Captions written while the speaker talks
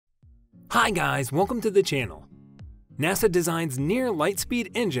Hi guys, welcome to the channel. NASA designs near light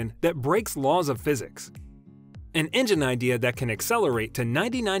speed engine that breaks laws of physics. An engine idea that can accelerate to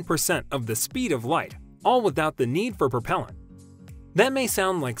 99% of the speed of light, all without the need for propellant. That may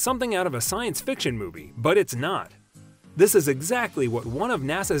sound like something out of a science fiction movie, but it's not. This is exactly what one of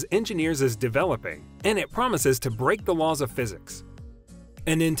NASA's engineers is developing, and it promises to break the laws of physics.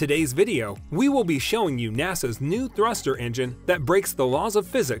 And in today's video, we will be showing you NASA's new thruster engine that breaks the laws of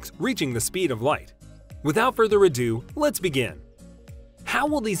physics, reaching the speed of light. Without further ado, let's begin. How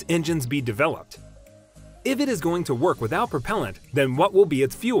will these engines be developed? If it is going to work without propellant, then what will be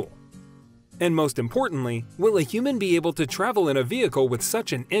its fuel? And most importantly, will a human be able to travel in a vehicle with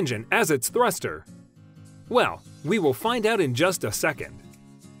such an engine as its thruster? Well, we will find out in just a second.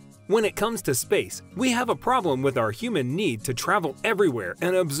 When it comes to space, we have a problem with our human need to travel everywhere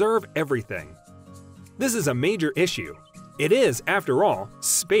and observe everything. This is a major issue. It is, after all,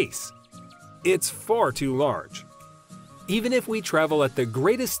 space. It's far too large. Even if we travel at the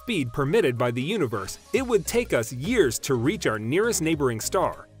greatest speed permitted by the universe, it would take us years to reach our nearest neighboring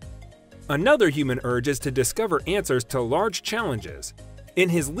star. Another human urge is to discover answers to large challenges. In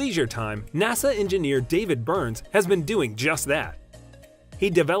his leisure time, NASA engineer David Burns has been doing just that. He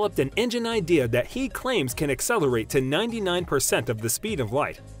developed an engine idea that he claims can accelerate to 99% of the speed of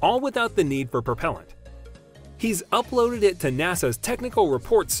light, all without the need for propellant. He's uploaded it to NASA's technical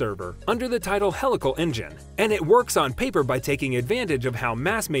report server under the title Helical Engine, and it works on paper by taking advantage of how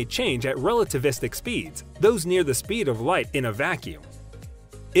mass may change at relativistic speeds, those near the speed of light in a vacuum.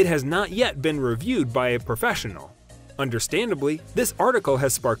 It has not yet been reviewed by a professional. Understandably, this article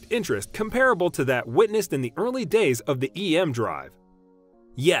has sparked interest comparable to that witnessed in the early days of the EM drive.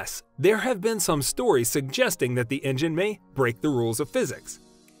 Yes, there have been some stories suggesting that the engine may break the rules of physics.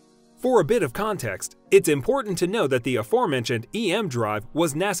 For a bit of context, it's important to know that the aforementioned EM drive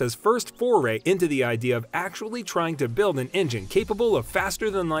was NASA's first foray into the idea of actually trying to build an engine capable of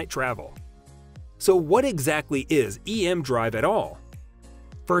faster-than-light travel. So what exactly is EM drive at all?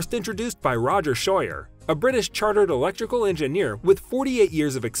 First introduced by Roger Scheuer, a British chartered electrical engineer with 48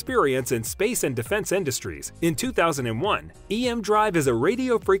 years of experience in space and defense industries, in 2001, EM drive is a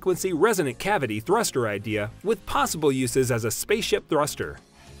radio frequency resonant cavity thruster idea with possible uses as a spaceship thruster.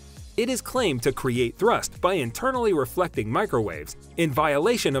 It is claimed to create thrust by internally reflecting microwaves, in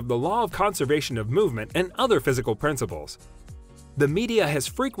violation of the law of conservation of movement and other physical principles. The media has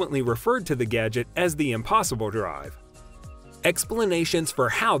frequently referred to the gadget as the impossible drive. Explanations for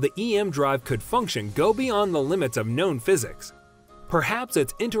how the EM drive could function go beyond the limits of known physics. Perhaps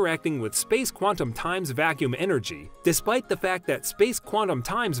it's interacting with space quantum times vacuum energy, despite the fact that space quantum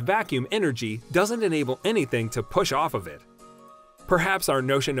times vacuum energy doesn't enable anything to push off of it. Perhaps our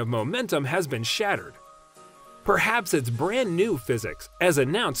notion of momentum has been shattered. Perhaps it's brand new physics, as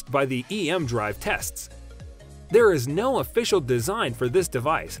announced by the EM drive tests. There is no official design for this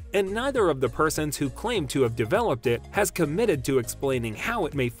device, and neither of the persons who claim to have developed it has committed to explaining how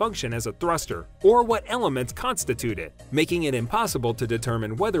it may function as a thruster or what elements constitute it, making it impossible to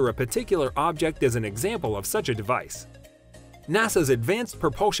determine whether a particular object is an example of such a device. NASA's Advanced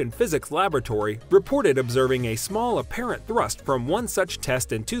Propulsion Physics Laboratory reported observing a small apparent thrust from one such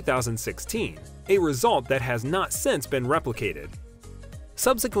test in 2016, a result that has not since been replicated.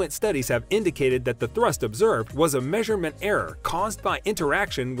 Subsequent studies have indicated that the thrust observed was a measurement error caused by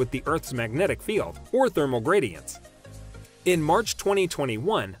interaction with the Earth's magnetic field, or thermal gradients. In March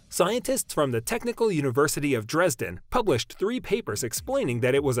 2021, scientists from the Technical University of Dresden published 3 papers explaining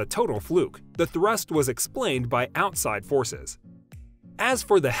that it was a total fluke. The thrust was explained by outside forces. As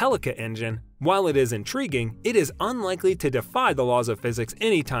for the Helica engine, while it is intriguing, it is unlikely to defy the laws of physics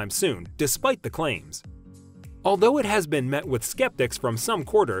anytime soon, despite the claims. Although it has been met with skeptics from some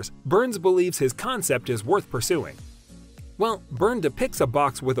quarters, Burns believes his concept is worth pursuing. Well, Burns depicts a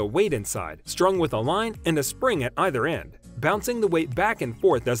box with a weight inside, strung with a line and a spring at either end, bouncing the weight back and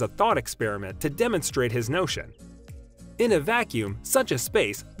forth as a thought experiment to demonstrate his notion. In a vacuum, such a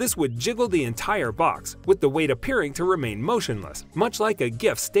space, this would jiggle the entire box, with the weight appearing to remain motionless, much like a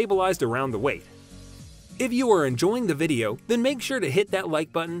GIF stabilized around the weight. If you are enjoying the video, then make sure to hit that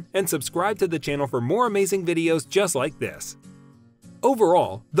like button and subscribe to the channel for more amazing videos just like this.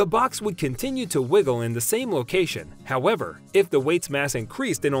 Overall, the box would continue to wiggle in the same location. However, if the weight's mass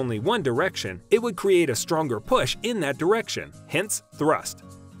increased in only one direction, it would create a stronger push in that direction, hence thrust.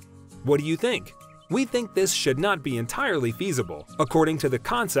 What do you think? We think this should not be entirely feasible, according to the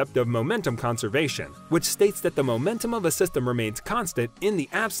concept of momentum conservation, which states that the momentum of a system remains constant in the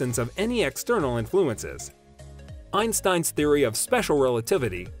absence of any external influences. Einstein's theory of special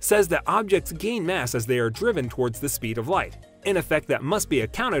relativity says that objects gain mass as they are driven towards the speed of light, an effect that must be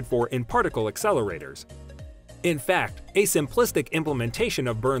accounted for in particle accelerators. In fact, a simplistic implementation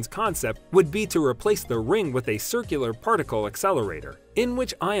of Berne's concept would be to replace the ring with a circular particle accelerator, in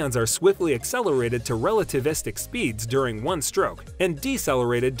which ions are swiftly accelerated to relativistic speeds during one stroke and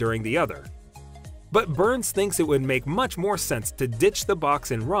decelerated during the other. But Burns thinks it would make much more sense to ditch the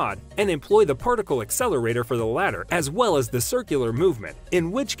box and rod and employ the particle accelerator for the latter as well as the circular movement,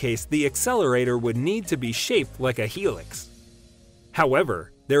 in which case the accelerator would need to be shaped like a helix.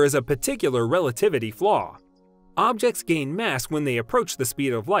 However, there is a particular relativity flaw. Objects gain mass when they approach the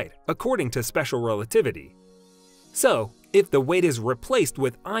speed of light, according to special relativity. So, if the weight is replaced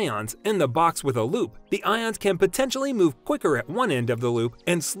with ions and the box with a loop, the ions can potentially move quicker at one end of the loop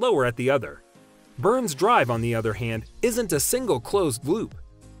and slower at the other. Berne's drive, on the other hand, isn't a single closed loop.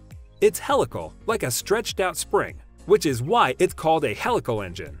 It's helical, like a stretched-out spring, which is why it's called a helical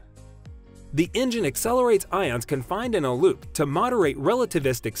engine. The engine accelerates ions confined in a loop to moderate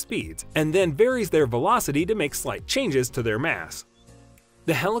relativistic speeds and then varies their velocity to make slight changes to their mass.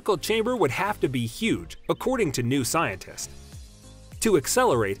 The helical chamber would have to be huge, according to New Scientist. To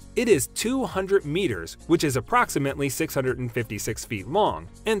accelerate, it is 200 meters, which is approximately 656 feet long,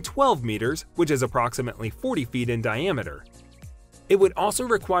 and 12 meters, which is approximately 40 feet in diameter. It would also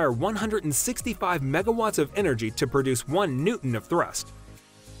require 165 megawatts of energy to produce 1 newton of thrust.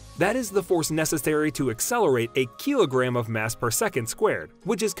 That is the force necessary to accelerate a kilogram of mass per second squared,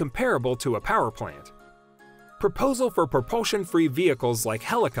 which is comparable to a power plant. Proposals for propulsion-free vehicles like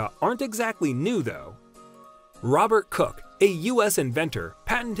Helica aren't exactly new though. Robert Cook, a US inventor,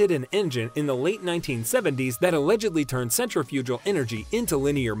 patented an engine in the late 1970s that allegedly turned centrifugal energy into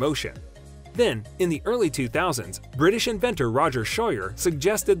linear motion. Then, in the early 2000s, British inventor Roger Scheuer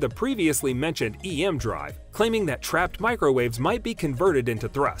suggested the previously mentioned EM drive, claiming that trapped microwaves might be converted into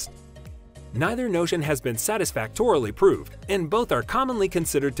thrust. Neither notion has been satisfactorily proved, and both are commonly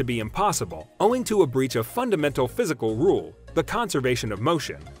considered to be impossible, owing to a breach of fundamental physical rule, the conservation of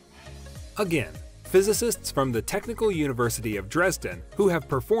motion. Again, physicists from the Technical University of Dresden, who have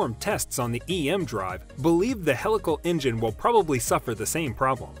performed tests on the EM drive, believe the helical engine will probably suffer the same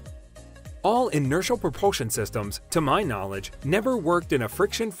problem. All inertial propulsion systems, to my knowledge, never worked in a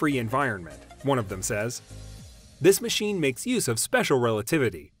friction-free environment, one of them says. This machine makes use of special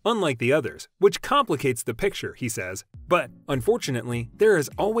relativity, unlike the others, which complicates the picture, he says, but unfortunately, there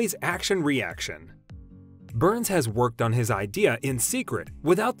is always action-reaction. Burns has worked on his idea in secret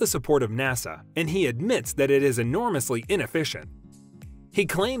without the support of NASA, and he admits that it is enormously inefficient. He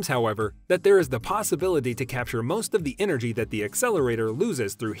claims, however, that there is the possibility to capture most of the energy that the accelerator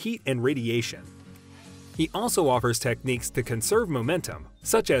loses through heat and radiation. He also offers techniques to conserve momentum,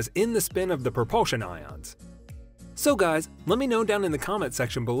 such as in the spin of the propulsion ions. So guys, let me know down in the comment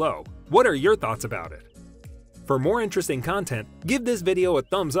section below, what are your thoughts about it? For more interesting content, give this video a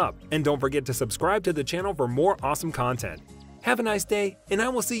thumbs up and don't forget to subscribe to the channel for more awesome content. Have a nice day, and I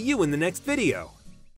will see you in the next video!